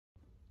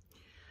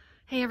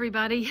Hey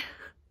everybody.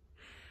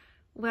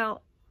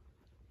 Well,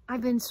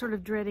 I've been sort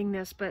of dreading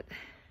this, but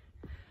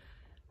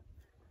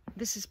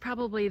this is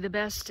probably the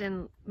best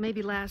and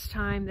maybe last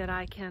time that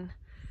I can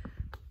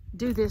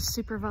do this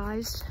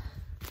supervised.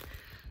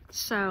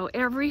 So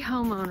every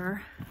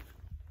homeowner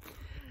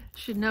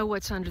should know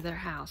what's under their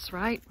house,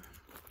 right?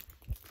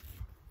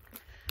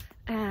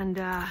 And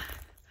the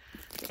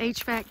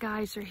HVAC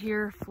guys are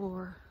here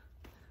for,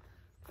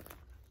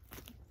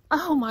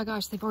 oh my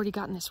gosh, they've already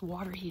gotten this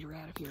water heater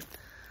out of here.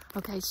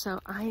 Okay, so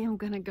I am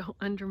gonna go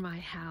under my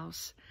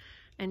house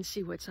and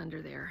see what's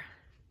under there.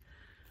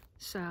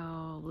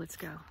 So let's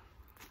go.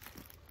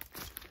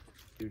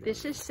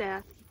 This is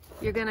Seth.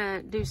 You're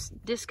gonna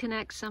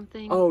disconnect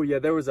something? Oh yeah,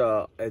 there was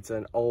it's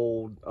an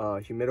old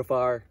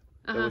humidifier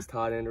that was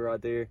tied into right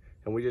there,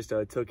 and we just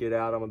took it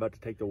out. I'm about to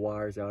take the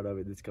wires out of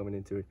it that's coming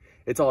into it.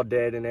 It's all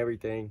dead and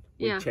everything.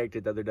 We checked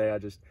it the other day. I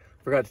just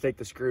forgot to take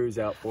the screws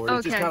out for it.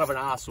 It's just kind of an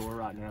eyesore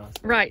right now.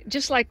 So. Right,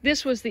 just like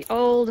this was the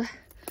old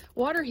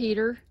water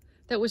heater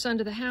that was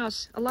under the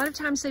house. A lot of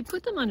times they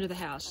put them under the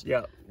house.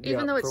 Yeah.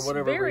 Even though it's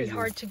very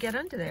hard to get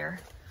under there.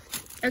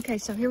 Okay,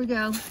 so here we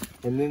go.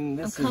 And then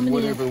this is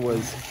whatever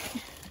was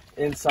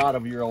inside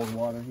of your old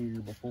water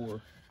heater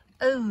before.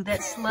 Oh,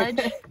 that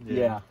sludge?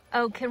 Yeah.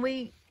 Oh, can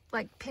we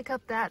like pick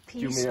up that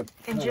piece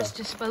and just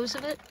dispose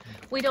of it?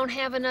 We don't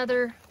have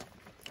another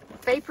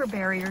vapor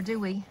barrier, do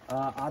we?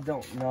 I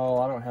don't know.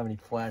 I don't have any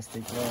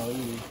plastic now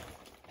either.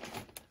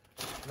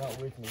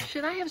 Not with me.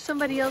 Should I have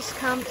somebody else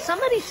come?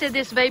 Somebody said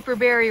this vapor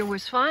barrier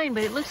was fine,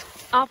 but it looks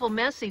awful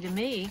messy to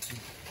me.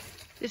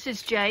 This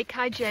is Jake.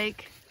 Hi,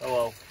 Jake.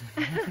 Hello.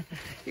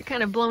 You're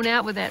kind of blown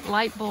out with that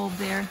light bulb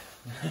there.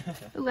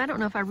 Ooh, I don't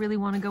know if I really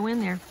want to go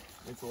in there.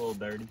 It's a little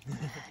dirty.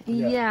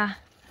 Yeah.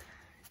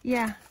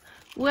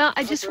 Well,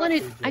 I just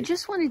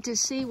wanted to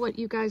see what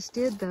you guys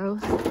did, though.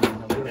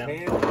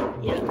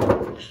 Yeah.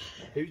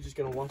 Who's just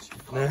gonna wash it?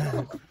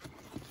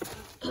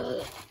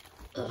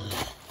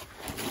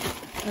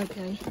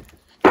 Okay.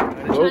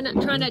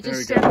 Try not to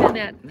step in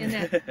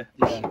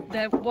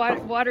that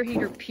water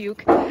heater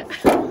puke.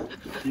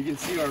 You can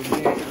see our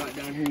vent right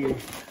down here.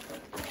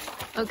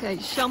 Okay,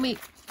 show me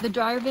the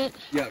dryer vent.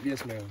 Yeah,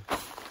 yes ma'am.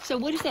 So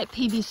what is that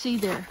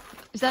PVC there?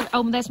 Is that,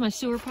 oh, that's my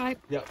sewer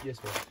pipe? Yep,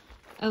 yes ma'am.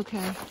 Okay.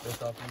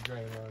 That's off the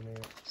drain line there.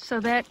 So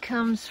that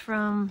comes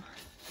from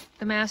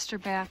the master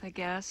bath, I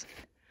guess.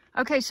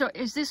 Okay, so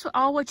is this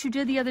all what you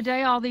did the other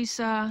day? All these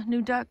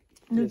new duct?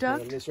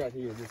 This right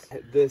here,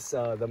 this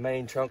the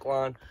main trunk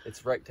line,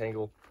 it's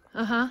rectangle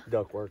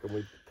duct work, and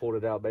we pulled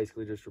it out,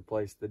 basically just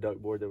replaced the duct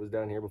board that was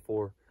down here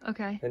before.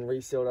 Okay. And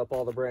resealed up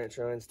all the branch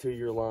runs to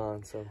your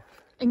line, so.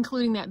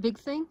 Including that big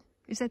thing?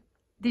 Is that,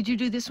 did you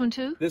do this one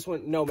too? This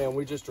one, no ma'am,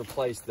 we just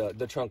replaced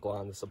the trunk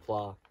line, the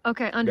supply.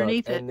 Okay,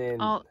 underneath duct, it, and then,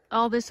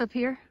 all this up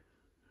here?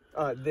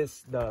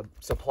 The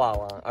supply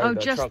line. Oh,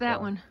 just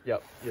that one?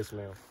 Yep, yes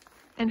ma'am.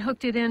 And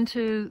hooked it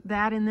into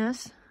that in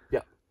this?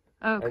 Yep.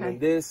 Okay. And then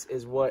this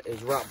is what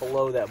is right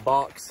below that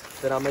box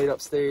that I made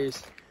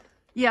upstairs.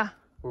 Yeah.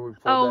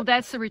 Oh,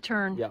 that's the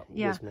return. Yeah.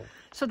 Yes, ma'am.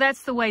 So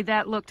that's the way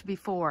that looked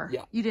before.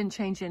 Yeah. You didn't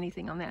change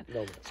anything on that.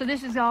 No. So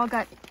this has all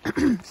got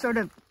sort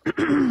of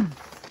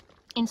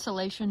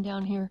insulation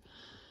down here.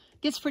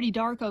 Gets pretty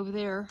dark over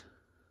there.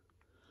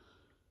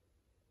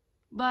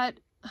 But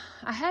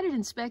I had it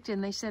inspected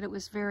and they said it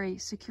was very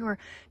secure.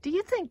 Do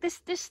you think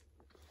this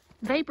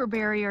vapor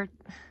barrier,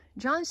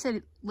 John said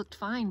it looked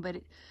fine, but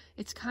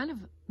it's kind of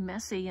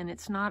messy and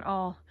it's not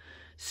all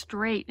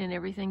straight and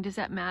everything. Does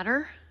that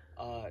matter?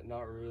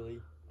 Not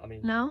really. I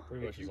mean, no?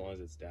 Pretty much as long as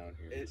it's down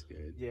here, it's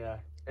good. Yeah.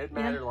 It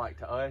mattered like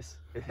to us.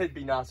 It'd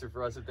be nicer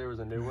for us if there was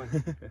a new one,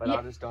 but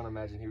I just don't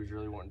imagine he was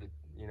really wanting to,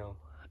 you know,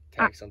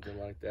 tack something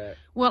like that.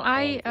 Well,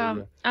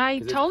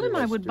 I told him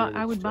I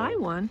would buy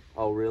one.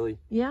 Oh, really?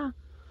 Yeah.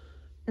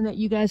 And that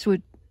you guys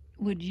would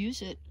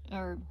use it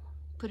or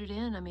put it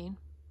in, I mean.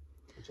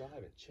 Which I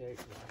haven't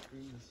checked like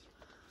these.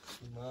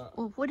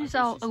 Well, what is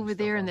all over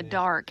there in the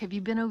dark? Have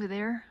you been over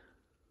there?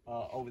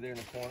 Over there in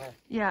the corner.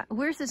 Yeah.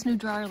 Where's this new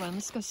dryer line?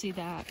 Let's go see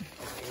that.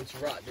 Okay, it's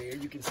right there.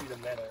 You can see the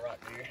metal right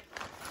there.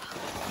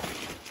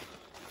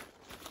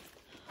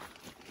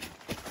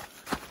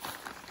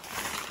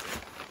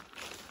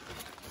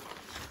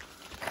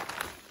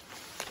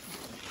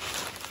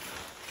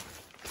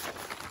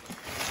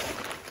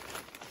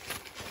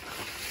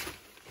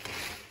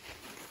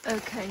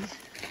 Okay.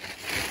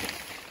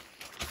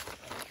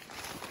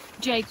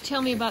 Jake,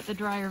 tell me about the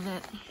dryer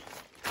vent.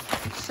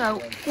 So,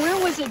 where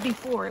was it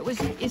before?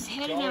 It's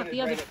heading out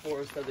the other. Ran it for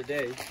us the other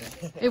day.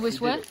 It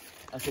was what?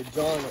 I said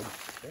John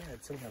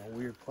had some kind of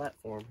weird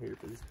platform here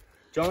for this.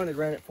 John had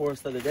ran it for us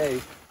the other day,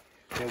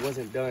 and it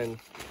wasn't done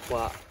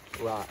quite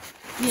right.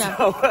 Yeah.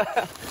 So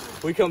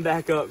we come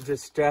back up,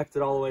 just strapped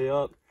it all the way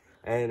up,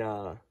 and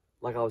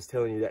like I was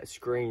telling you, that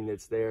screen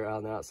that's there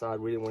on the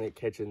outside, we didn't want it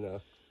catching the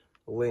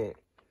lint.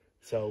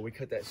 So we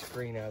cut that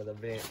screen out of the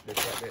vent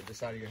that's right there at the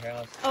side of your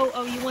house.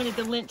 Oh, you wanted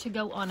the lint to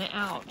go on and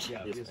out.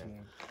 Yeah, yes,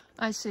 ma'am.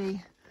 I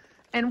see.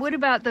 And what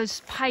about those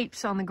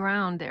pipes on the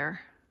ground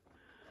there?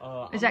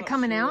 Is that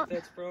coming out?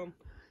 That's from.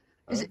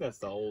 I think that's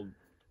the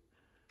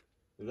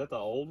Is that the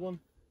old one?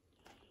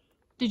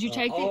 Did you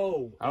take it?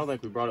 Oh, I don't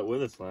think we brought it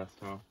with us last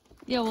time.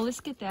 Yeah, well, let's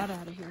get that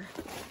out of here.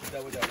 is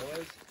that what that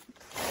was?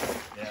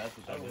 Yeah, that's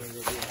what I that don't was.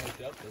 remember being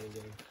hooked up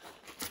there.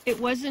 It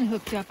wasn't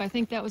hooked up. I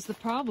think that was the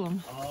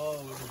problem.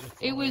 Oh,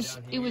 It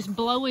was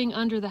blowing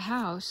under the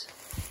house.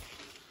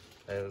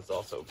 And it's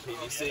also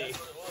PVC. Yeah, that's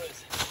what it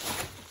was.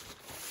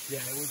 Yeah,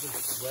 it was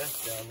just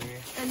left down there.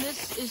 And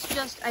this is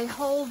just a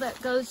hole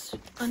that goes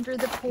under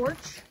the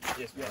porch.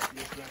 Yes,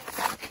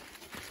 ma'am.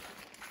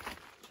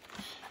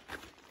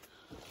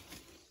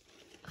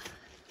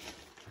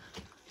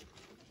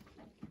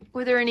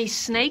 Were there any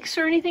snakes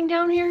or anything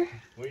down here?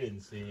 We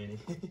didn't see any.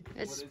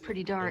 It's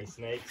pretty dark. Any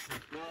snakes?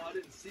 No, I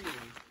didn't see any.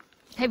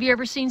 Have you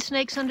ever seen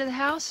snakes under the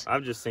house?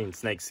 I've just seen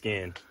snake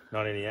skin,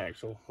 not any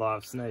actual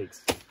live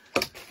snakes.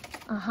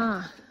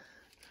 Uh-huh.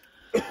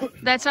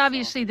 That's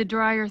obviously the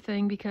dryer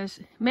thing because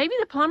maybe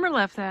the plumber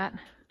left that.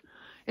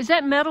 Is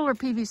that metal or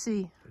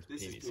PVC?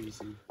 This is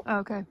PVC. Oh,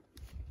 okay.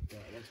 Yeah,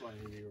 that's why I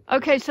didn't hear.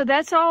 Okay, so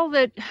that's all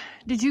that.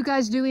 Did you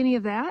guys do any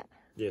of that?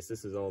 Yes,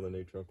 this is all the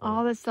new trunk line.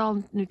 Oh, that's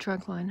all new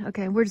trunk line.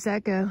 Okay, where does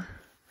that go?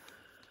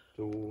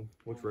 So,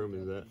 which room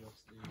is that?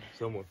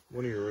 Somewhere.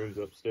 One of your rooms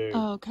upstairs.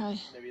 Oh, okay.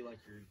 Maybe like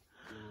your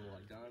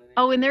like dining area.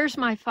 Oh, and there's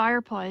my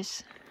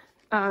fireplace.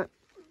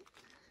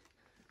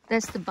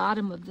 That's the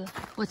bottom of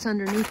what's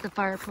underneath the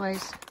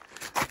fireplace.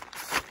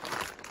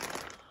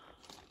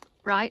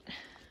 Right?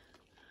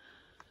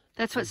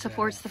 That's what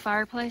supports the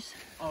fireplace?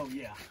 Oh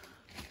yeah.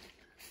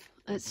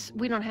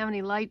 We don't have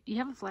any light. You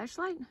have a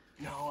flashlight?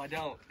 No, I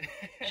don't.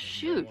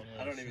 Shoot.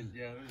 I don't even.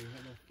 Yeah, I don't even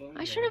have no phone.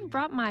 I should have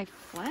brought my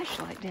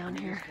flashlight down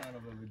here. Kind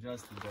of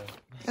adjusted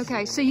though.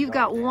 Okay, so you've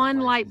got one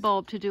light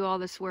bulb to do all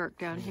this work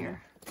down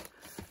here.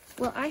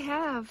 Well, I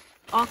have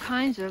all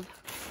kinds of.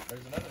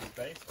 There's another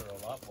space for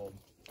a light bulb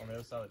on the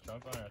other side of the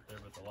trunk line right there,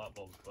 but the light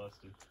bulb's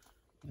busted.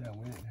 Yeah,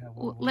 we didn't have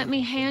Well, one. let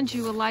me hand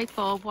you a light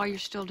bulb while you're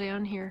still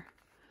down here.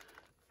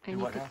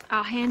 And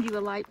I'll hand you a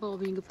light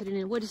bulb and you can put it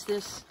in. What is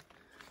this?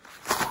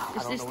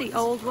 Is this the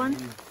old one?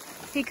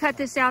 He cut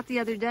this out the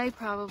other day,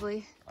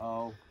 probably.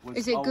 Oh,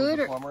 is it good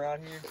or? Plumber out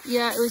here?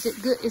 Yeah, is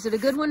it good? Is it a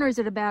good one or is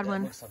it a bad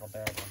one? It looks like a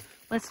bad one.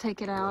 Let's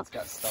take it Yeah, out. it's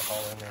got stuff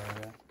all in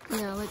there.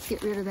 Yeah. Yeah, let's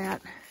get rid of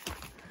that.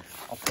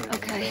 I'll put it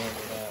Okay. in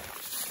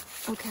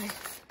with Okay.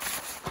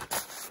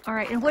 All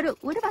right. And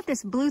what about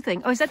this blue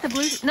thing? Oh, is that the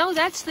blue? No,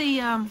 that's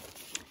the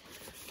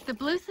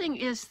blue thing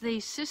is the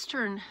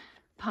cistern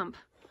pump.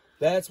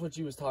 That's what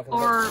you was talking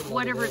about. Or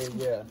whatever it's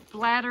yeah.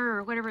 bladder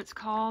or whatever it's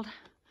called.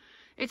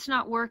 It's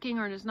not working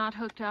or it is not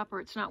hooked up or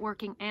it's not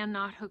working and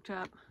not hooked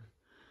up.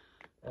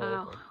 Oh,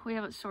 okay. We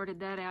haven't sorted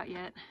that out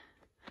yet.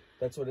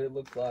 That's what it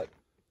looks like.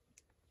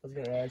 I was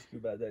gonna ask you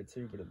about that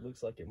too, but it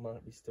looks like it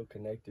might be still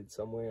connected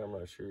somewhere. I'm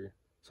not sure.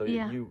 So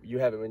Yeah. you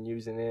haven't been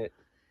using it?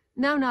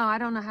 No, I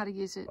don't know how to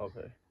use it.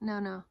 Okay.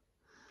 No.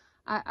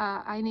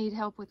 I need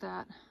help with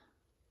that.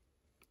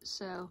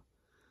 So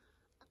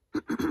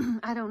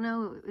I don't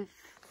know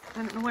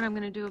what I'm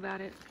going to do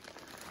about it.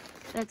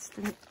 That's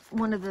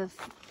one of the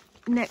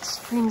next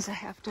things I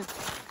have to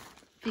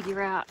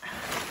figure out.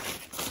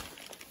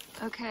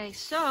 Okay,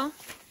 so,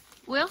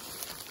 well,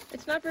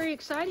 it's not very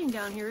exciting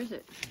down here, is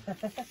it? It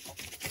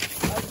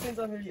depends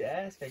on who you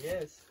ask, I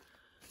guess.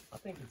 I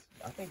think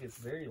it's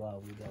very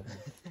lively down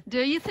here. Do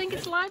you think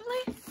it's lively?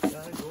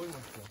 Yeah, I enjoy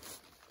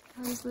myself.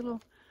 All these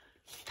little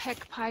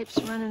PEC pipes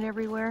running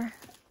everywhere.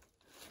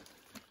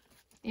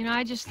 You know,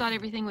 I just thought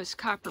everything was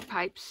copper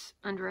pipes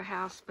under a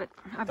house, but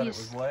I thought it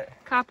was what?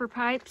 Copper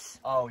pipes.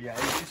 Oh yeah,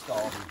 it used to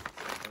all be.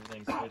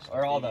 Everything's switched to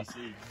Or all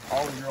PVC.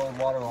 all of your old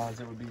water lines,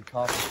 it would be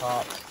copper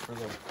tops for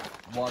the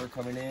water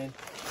coming in, and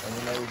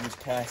then they would use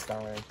cast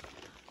iron.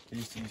 They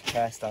used to use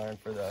cast iron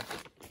for the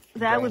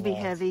That would be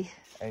lines. heavy.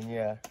 And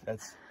yeah,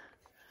 that's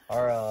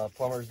our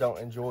plumbers don't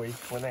enjoy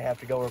when they have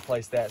to go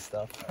replace that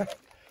stuff.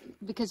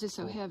 Because it's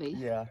so heavy.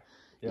 Yeah.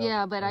 Yep.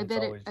 Yeah, but And I it's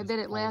bet always it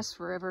just full. lasts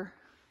forever.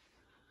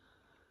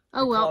 It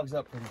Oh well. clogs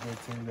up pretty good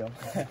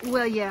too though.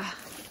 Well, yeah.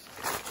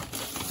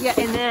 Yeah,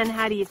 and then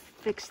how do you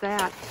fix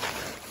that?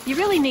 You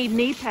really need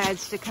knee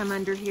pads to come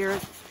under here.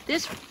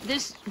 This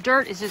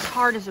dirt is as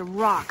hard as a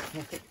rock.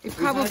 It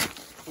probably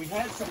we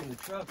had some in the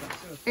truck.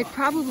 it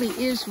probably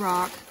is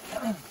rock.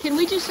 Can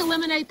we just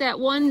eliminate that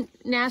one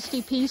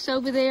nasty piece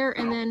over there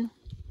and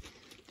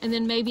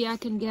then maybe I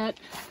can get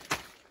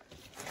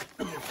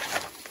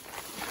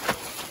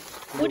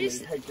what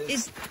is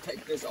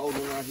take this old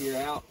one right here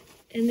out.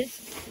 and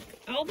this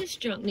all this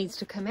junk needs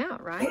to come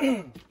out,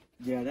 right?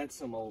 Yeah, that's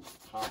some old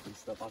top and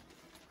stuff.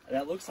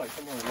 That looks like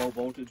some of the low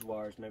voltage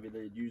wires maybe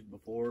they had used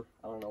before.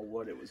 I don't know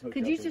what it was hooked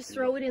Could up you just into.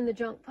 throw it in the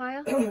junk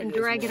pile and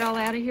drag it all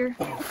out of here?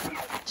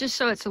 Just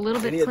so it's a little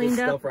bit Any of this cleaned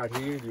up. stuff right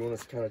here, do you want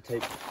us to kind of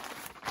take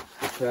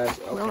the trash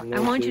out? Well, from I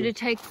there want you too? to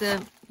take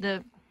the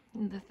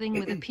thing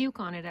with the puke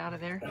on it out of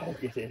there. I'll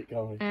get it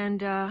going.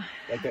 And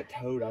Like that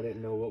toad, I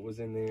didn't know what was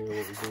in there or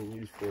what was being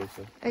used for.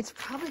 So it's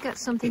probably got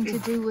something to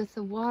do with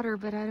the water,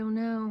 but I don't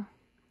know.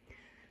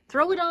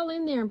 Throw it all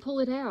in there and pull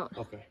it out.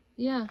 okay.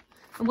 Yeah.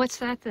 And what's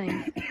that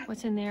thing?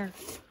 What's in there?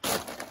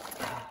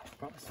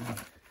 Probably some.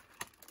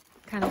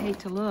 Kind of hate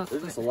to look.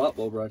 There's But, just a light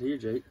bulb right here,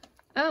 Jake.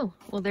 Oh,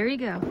 well, there you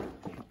go.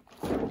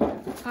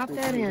 Pop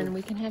that in.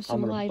 We can have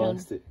some light on. I'm gonna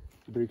bust it.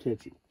 You better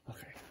catch it.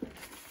 Okay.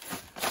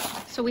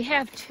 So we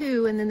have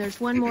 2, and then there's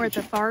one more at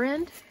the far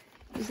end.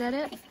 Is that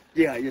it?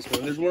 Yeah, yes,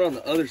 ma'am. There's one on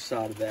the other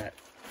side of that.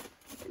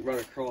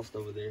 Right across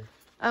over there.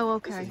 Oh,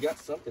 okay. This has got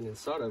something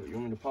inside of it. You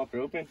want me to pop it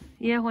open?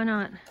 Yeah, why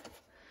not?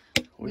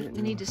 We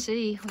need to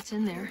see what's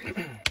in there.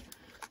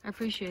 I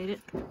appreciate it.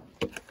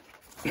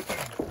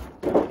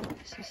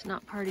 This is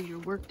not part of your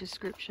work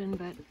description,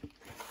 but...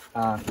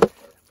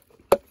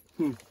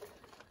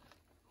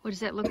 What does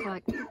that look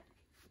like?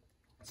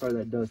 Sorry,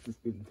 that dust is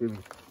getting to me.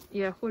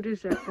 Yeah, what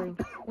is that thing?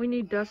 We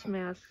need dust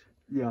masks.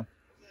 Yeah.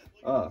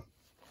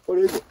 What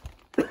is it?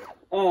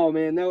 Oh,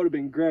 man, that would have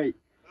been great.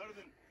 That would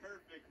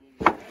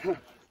have been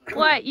perfect.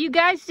 What, you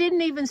guys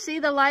didn't even see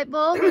the light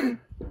bulb?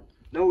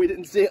 No, we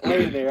didn't see it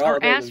laying there.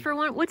 Or ask for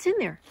one? What's in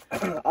there? I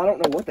don't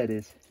know what that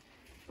is.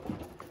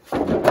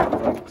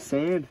 Like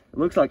sand? It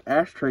looks like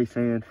ashtray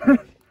sand. I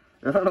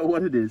don't know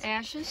what it is.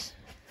 Ashes?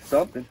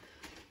 Something.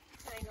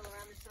 Angle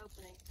around this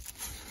opening.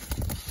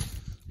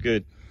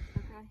 Good.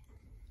 Okay.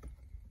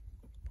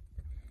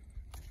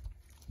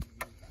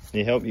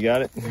 Need help? You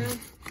got it? Yeah.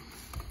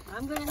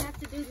 I'm going to have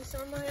to do this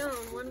on my own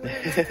one way or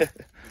another.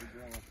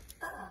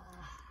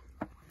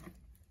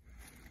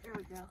 There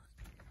we go.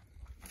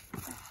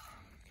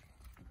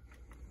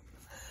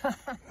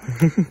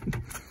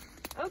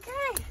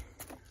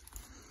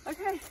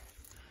 Okay,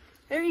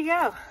 there you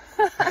go.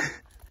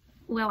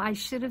 Well, I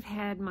should have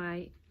had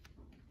my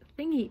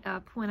thingy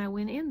up when I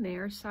went in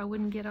there so I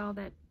wouldn't get all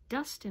that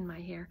dust in my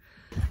hair.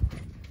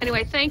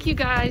 Anyway, thank you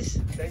guys.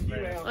 Thank you,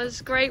 ma'am. It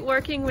was great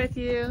working with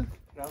you.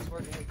 Nice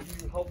working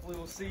with you. Hopefully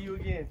we'll see you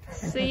again.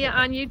 See you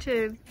on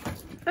YouTube.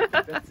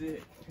 That's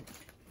it.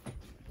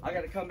 I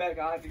got to come back.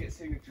 I'll have to get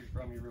signatures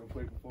from you real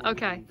quick before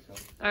Okay. we leave,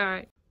 so. All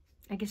right.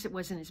 I guess it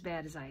wasn't as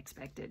bad as I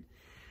expected.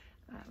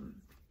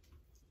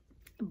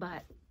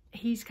 But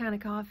he's kind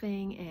of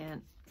coughing,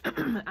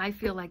 and I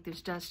feel like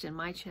there's dust in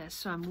my chest,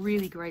 so I'm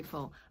really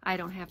grateful I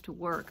don't have to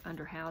work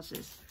under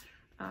houses.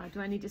 Do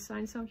I need to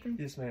sign something?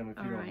 Yes, ma'am, if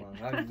you All don't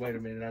right. mind. Wait a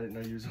minute, I didn't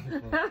know you was on the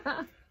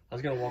phone. I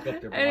was going to walk up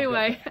there. But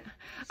Anyway,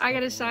 I got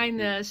to sign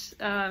this,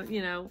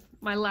 you know,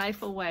 my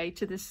life away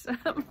to this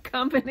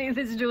company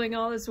that's doing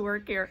all this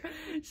work here.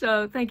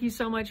 So thank you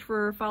so much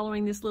for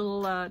following this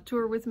little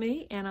tour with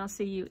me, and I'll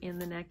see you in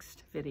the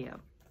next video.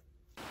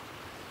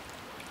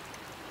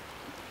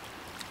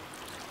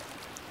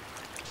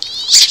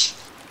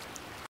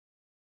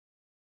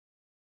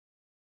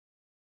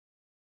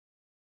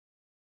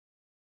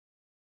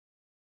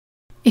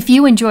 If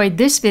you enjoyed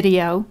this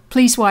video,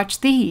 please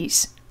watch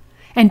these.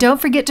 And don't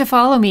forget to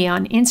follow me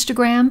on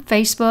Instagram,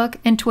 Facebook,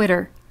 and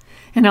Twitter.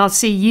 And I'll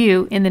see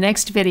you in the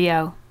next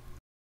video.